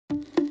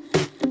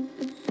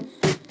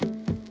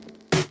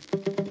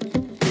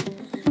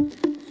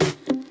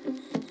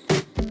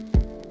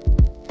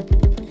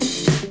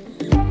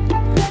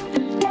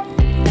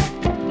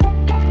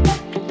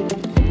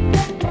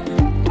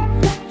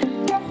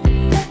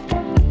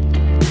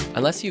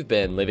Unless you've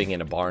been living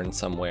in a barn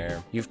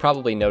somewhere, you've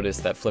probably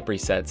noticed that flip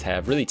resets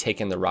have really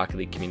taken the Rocket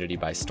League community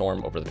by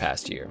storm over the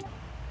past year.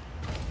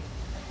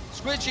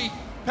 Squishy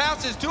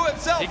pounces to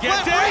himself. He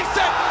gets flip it.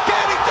 reset.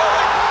 Can he do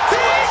it?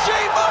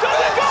 Squishy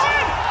movements.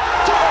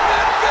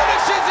 Torment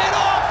finishes it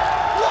off.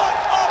 What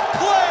a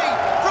play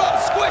from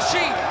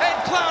Squishy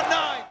and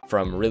Cloud9.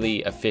 From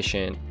really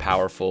efficient,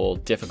 powerful,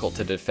 difficult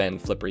to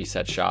defend flip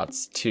reset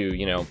shots to,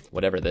 you know,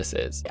 whatever this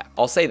is. Yeah,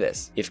 I'll say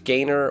this, if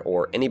Gainer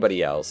or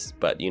anybody else,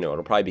 but you know,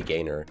 it'll probably be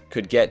Gainer,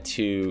 could get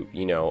to,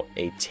 you know,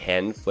 a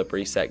 10 flip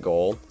reset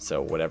goal,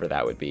 so whatever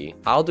that would be,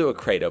 I'll do a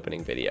crate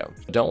opening video.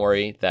 Don't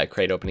worry, that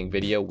crate opening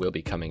video will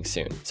be coming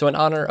soon. So in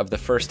honor of the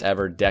first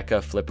ever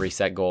Deca flip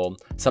reset goal,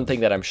 something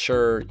that I'm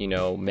sure, you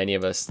know, many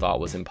of us thought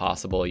was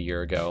impossible a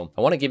year ago,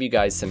 I want to give you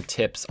guys some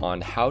tips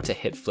on how to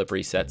hit flip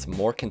resets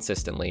more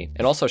consistently,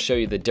 and also show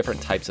you the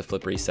different types of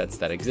flip resets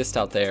that exist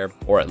out there,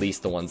 or at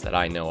least the ones that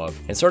I know of,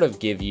 and sort of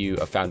give you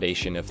a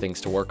foundation of things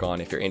to work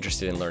on if you're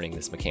interested in learning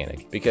this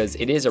mechanic, because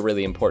it is a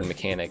really important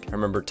mechanic. I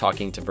remember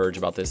talking to Verge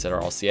about this at our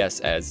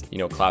LCS, as you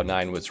know,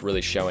 Cloud9 was really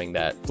showing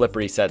that flip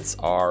resets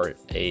are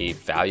a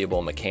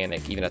valuable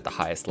mechanic even at the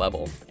highest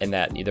level, and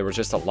that there was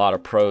just a lot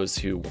of pros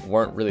who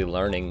weren't really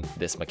learning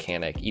this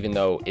mechanic, even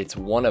though it's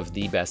one of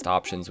the best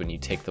options when you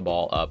take the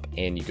ball up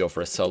and you go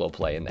for a solo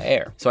play in the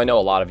air. So I know a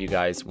lot of you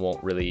guys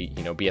won't really,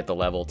 you know, be at the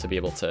level to be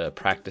able to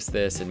practice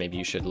this, and maybe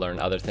you should learn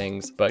other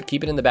things, but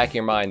keep it in the back of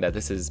your mind that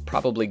this is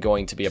probably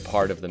going to be a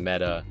part of the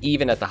meta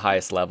even at the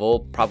highest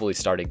level. Probably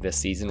starting this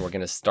season, we're going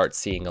to start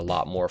seeing a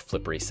lot more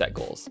flip reset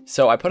goals.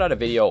 So I put out a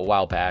video a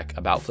while back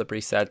about flip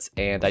resets,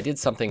 and I did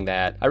something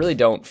that I really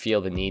don't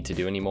feel the need to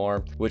do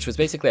anymore, which was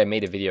basically I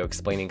made a video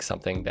explaining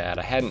something that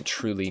I hadn't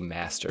truly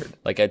mastered.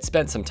 Like, I'd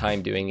spent some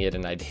time doing it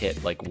and I'd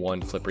hit like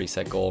one flip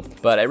reset goal,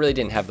 but I really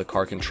didn't have the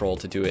car control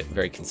to do it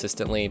very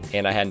consistently,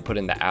 and I hadn't put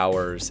in the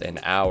hours and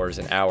hours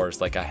and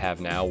hours like I have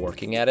now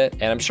working at it.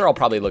 And I'm sure I'll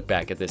probably look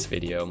back at this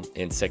video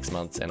in 6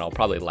 months and I'll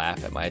probably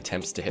laugh at my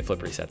attempts to hit flip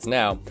resets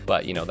now,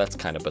 but you know, that's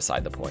kind of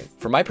beside the point.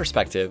 From my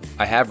perspective,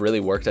 I have really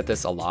worked at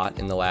this a lot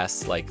in the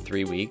last like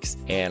 3 weeks,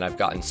 and I've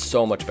gotten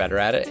so much better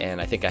at it, and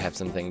I think I have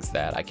some things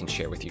that I can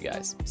share with you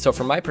guys. So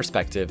from my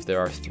perspective, there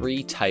are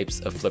 3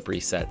 types of flip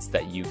resets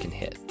that you can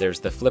hit. There's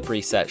the flip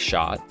reset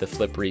shot, the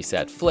flip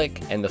reset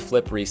flick, and the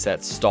flip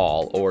reset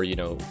stall, or you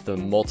know, the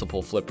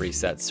multiple flip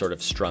resets sort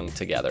of strung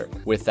together,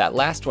 with that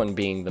last one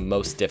being the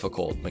most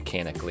difficult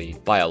mechanically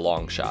by a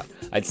long shot.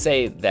 I'd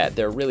say that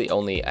there are really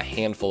only a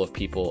handful of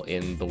people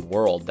in the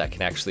world that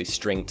can actually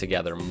string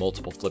together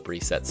multiple flip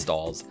reset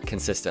stalls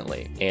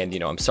consistently. And you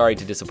know, I'm sorry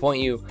to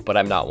disappoint you, but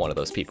I'm not one of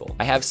those people.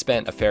 I have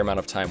spent a fair amount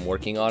of time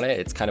working on it.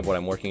 It's kind of what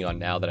I'm working on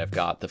now that I've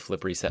got the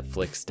flip reset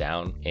flicks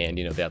down and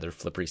you know, the other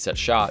flip reset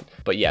shot.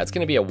 But yeah, it's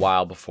going to be a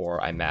while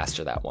before I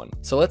master that one.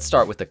 So let's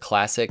start with the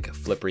classic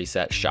flip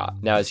reset shot.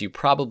 Now, as you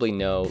probably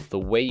know, the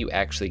way you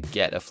actually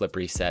get a flip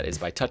reset is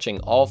by touching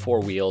all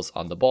 4 wheels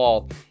on the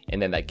ball,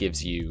 and then that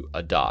gives you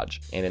a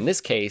dodge. And in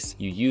this case,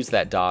 you use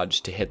that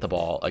dodge to hit the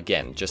ball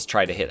again. Just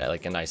try to hit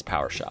like a nice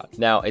power shot.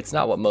 Now, it's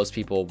not what most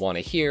people want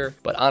to hear,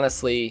 but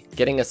honestly,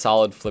 getting a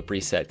solid flip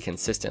reset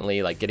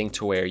consistently, like getting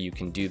to where you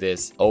can do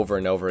this over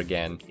and over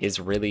again, is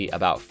really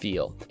about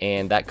feel.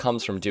 And that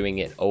comes from doing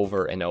it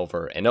over and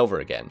over and over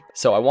again.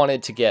 So I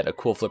wanted to get a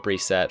cool flip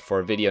reset for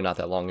a video not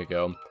that long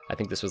ago. I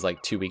think this was like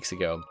 2 weeks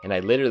ago, and I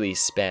literally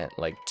spent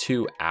like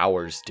 2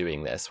 hours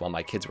doing this while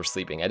my kids were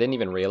sleeping. I didn't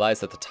even realize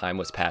that the time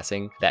was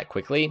passing that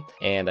quickly,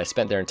 and I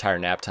spent their entire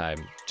nap time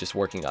just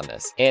working on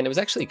this. And it was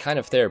actually kind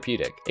of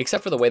therapeutic,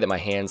 except for the way that my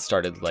hands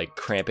started like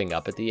cramping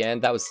up at the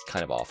end. That was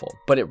kind of awful.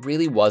 But it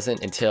really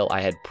wasn't until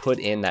I had put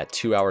in that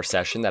 2-hour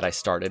session that I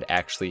started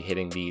actually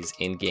hitting these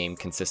in-game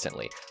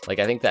consistently. Like,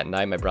 I think that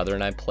night my brother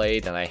and I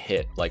played, and I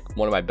hit like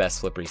one of my best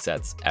flip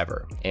resets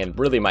ever, and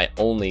really my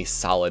only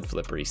solid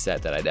flip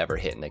reset that I'd ever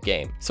hit in a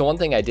game. So one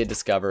thing I did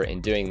discover in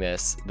doing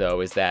this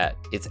though is that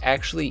it's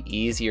actually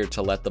easier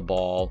to let the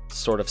ball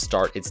sort of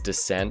start its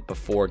descent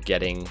before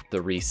getting the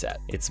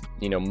reset. It's,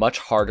 you know, much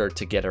harder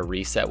to get a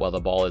reset while the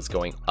ball is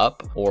going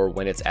up or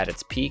when it's at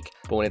its peak,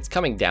 but when it's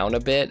coming down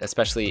a bit,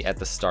 especially at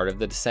the start of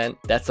the descent,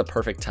 that's the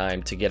perfect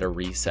time to get a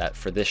reset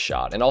for this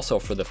shot, and also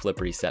for the flip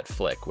reset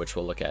flick, which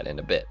we'll look at in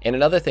a bit. And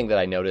another thing that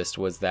I noticed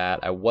was that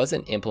I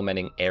wasn't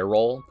implementing air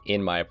roll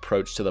in my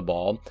approach to the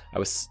ball. I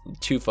was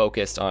too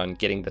focused on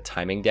getting the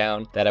timing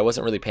down that I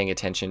wasn't really paying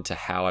attention to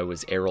how I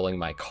was air rolling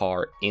my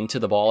car into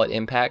the ball at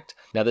impact.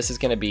 Now, this is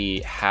going to be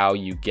how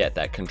you get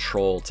that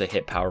control to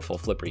hit powerful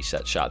flip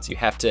reset shots. You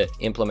have to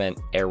implement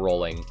air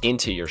rolling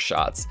into your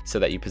shots so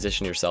that you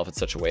position yourself in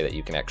such a way that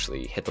you can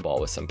actually hit the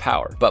ball with some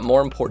power. But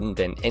more important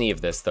than any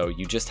of this though,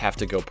 you just have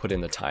to go put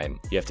in the time.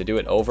 You have to do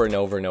it over and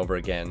over and over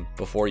again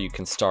before you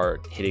can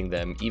start hitting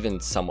them even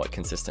somewhat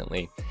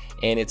consistently.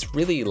 And it's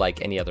really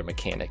like any other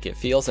mechanic. It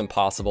feels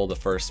impossible the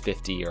first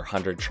 50 or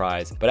 100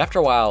 tries, but after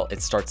a while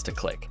it starts to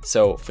click.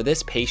 So for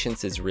this,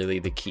 patience is really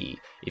the key.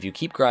 If you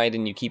keep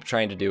grinding, you keep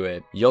trying to do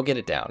it, you'll get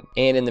it down.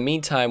 And in the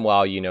meantime,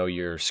 while you know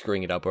you're screwing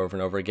doing it up over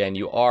and over again,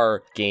 you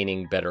are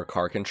gaining better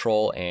car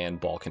control and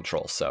ball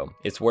control, so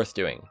it's worth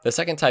doing. The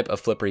second type of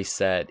flip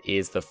reset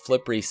is the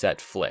flip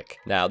reset flick.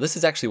 Now, this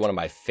is actually one of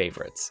my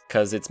favorites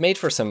because it's made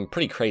for some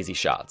pretty crazy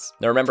shots.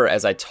 Now remember,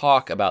 as I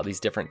talk about these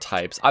different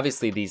types,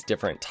 obviously these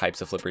different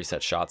types of flip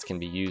reset shots can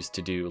be used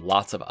to do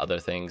lots of other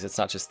things. It's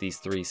not just these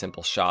 3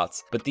 simple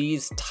shots, but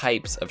these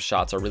types of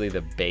shots are really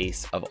the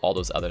base of all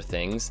those other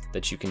things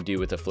that you can do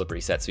with a flip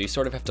reset. So you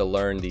sort of have to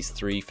learn these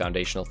 3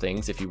 foundational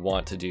things if you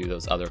want to do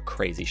those other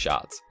crazy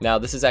shots. Now,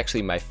 this is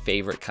actually my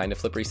favorite kind of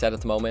flip reset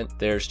at the moment.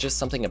 There's just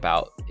something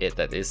about it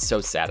that is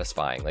so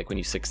satisfying. Like when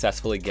you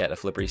successfully get a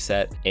flip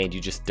reset and you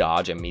just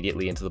dodge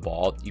immediately into the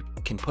ball, you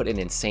can put an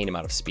insane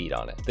amount of speed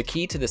on it. The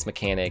key to this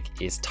mechanic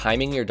is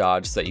timing your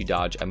dodge so that you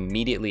dodge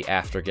immediately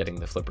after getting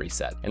the flip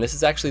reset. And this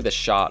is actually the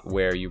shot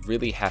where you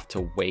really have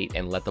to wait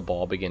and let the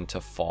ball begin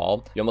to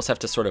fall. You almost have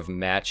to sort of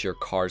match your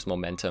car's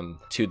momentum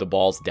to the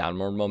ball's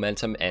downward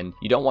momentum, and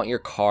you don't want your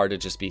car to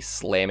just be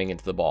slamming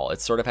into the ball.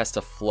 It sort of has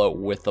to float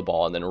with the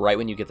ball, and then right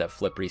when you get that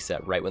flip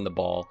reset, right when the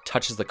ball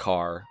touches the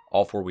car,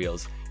 all 4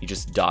 wheels, you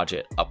just dodge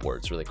it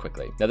upwards really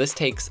quickly. Now this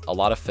takes a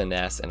lot of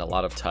finesse and a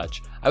lot of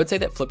touch. I would say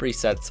that flip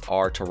resets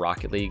are to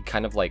Rocket League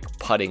kind of like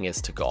putting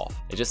is to golf.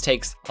 It just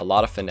takes a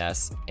lot of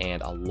finesse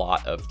and a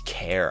lot of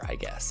care, I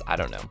guess. I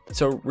don't know.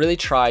 So really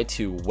try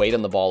to wait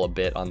on the ball a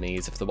bit on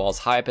these. If the ball's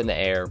high up in the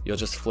air, you'll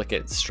just flick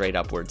it straight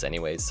upwards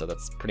anyways, so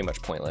that's pretty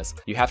much pointless.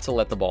 You have to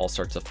let the ball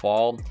start to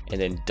fall and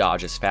then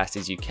dodge as fast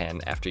as you can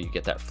after you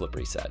get that flip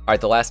reset. All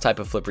right, the last type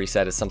of flip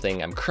reset is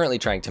something I'm currently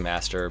trying to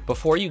master.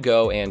 Before you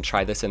go and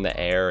try this in the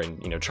air and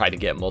try to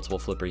get multiple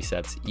flip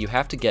resets, you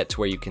have to get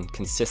to where you can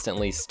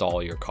consistently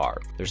stall your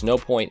car. There's no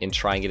point in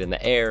trying it in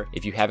the air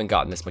if you haven't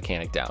gotten this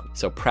mechanic down.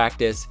 So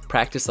practice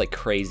like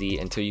crazy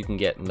until you can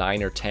get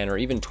 9 or 10 or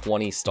even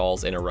 20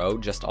 stalls in a row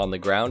just on the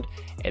ground,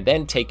 and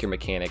then take your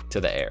mechanic to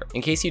the air.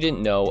 In case you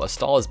didn't know, a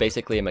stall is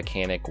basically a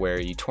mechanic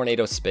where you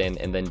tornado spin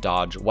and then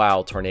dodge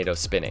while tornado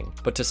spinning.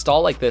 But to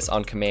stall like this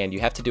on command, you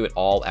have to do it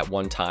all at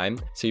one time.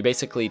 So you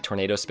basically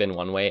tornado spin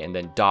one way and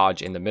then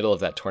dodge in the middle of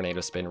that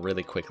tornado spin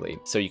really quickly.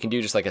 So you can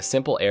do just like a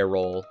simple air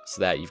roll so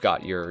that you've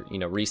got your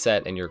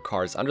reset and your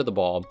car's under the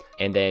ball,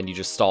 and then you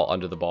just stall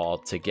under the ball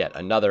to get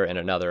another and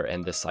another,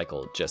 and this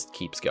cycle just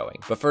keeps going.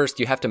 But first,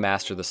 you have to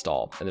master the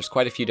stall, and there's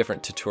quite a few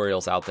different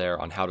tutorials out there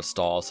on how to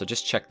stall, so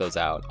just check those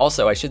out.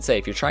 Also, I should say,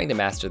 if you're trying to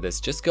master this,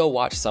 just go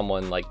watch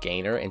someone like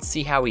Gainer and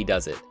see how he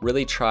does it.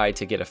 Really try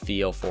to get a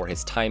feel for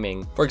his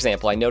timing. For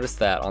example, I noticed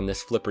that on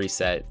this flip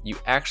reset, you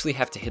actually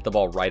have to hit the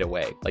ball right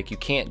away. Like, you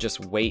can't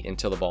just wait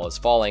until the ball is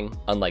falling,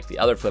 unlike the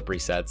other flip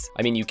resets.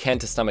 I mean, you can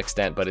to some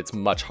extent, but it's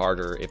much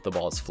harder if the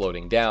ball is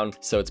floating down,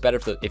 so it's better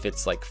if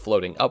it's like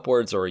floating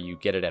upwards or you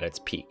get it at its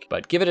peak.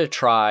 But give it a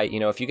try.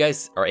 If you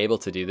guys are able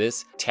to do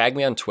this, tag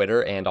me on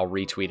Twitter and I'll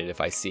retweet it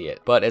if I see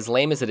it. But as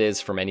lame as it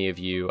is for many of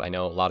you, I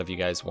know a lot of you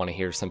guys want to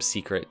hear some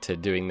secret to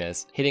doing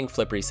this. Hitting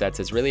flip resets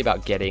is really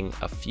about getting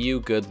a few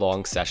good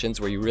long sessions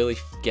where you really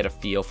get a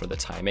feel for the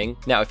timing.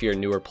 Now, if you're a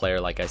newer player,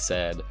 like I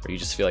said, or you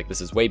just feel like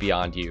this is way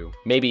beyond you,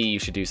 maybe you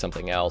should do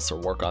something else or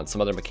work on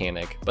some other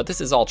mechanic. But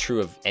this is all true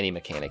of any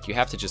mechanic. You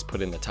have to just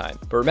put in the time.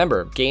 But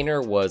remember,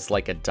 Gainer was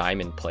like a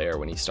diamond player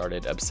when he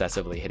started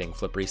obsessively hitting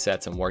flip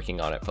resets and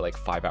working on it for like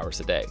 5 hours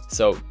a day.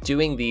 So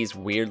doing these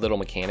weird little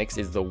mechanics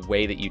is the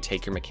way that you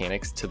take your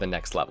mechanics to the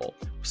next level.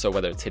 So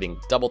whether it's hitting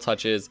double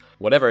touches,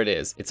 whatever it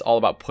is, it's all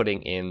about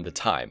putting in the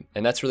time.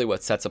 And that's really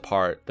what sets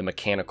apart the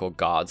mechanical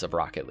gods of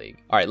Rocket League.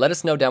 All right, let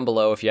us know down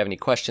below if you have any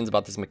questions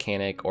about this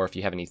mechanic or if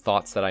you have any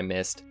thoughts that I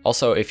missed.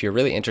 Also, if you're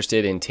really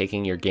interested in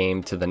taking your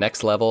game to the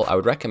next level, I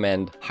would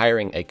recommend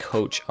hiring a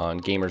coach on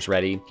Gamers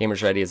Ready.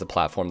 Gamers Ready is a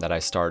platform that I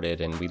started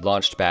and we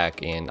launched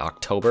back in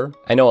October.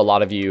 I know a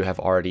lot of you have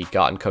already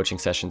gotten coaching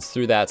sessions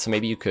through that, so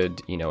maybe you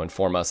could,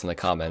 inform us in the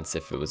comments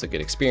if it was a good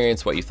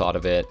experience, what you thought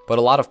of it. But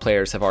a lot of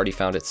players have already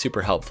found it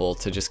super helpful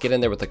to just get in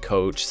there with a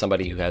coach,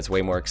 somebody who has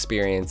way more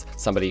experience,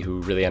 somebody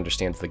who really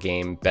understands the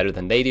game better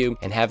than they do,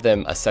 and have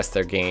them assess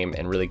their game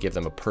and really give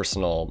them a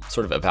personal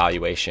sort of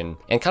evaluation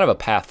and kind of a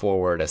path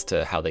forward as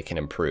to how they can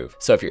improve.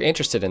 So if you're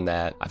interested in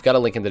that, I've got a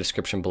link in the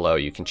description below.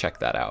 You can check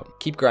that out.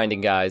 Keep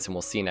grinding, guys, and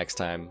we'll see you next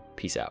time.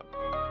 Peace out.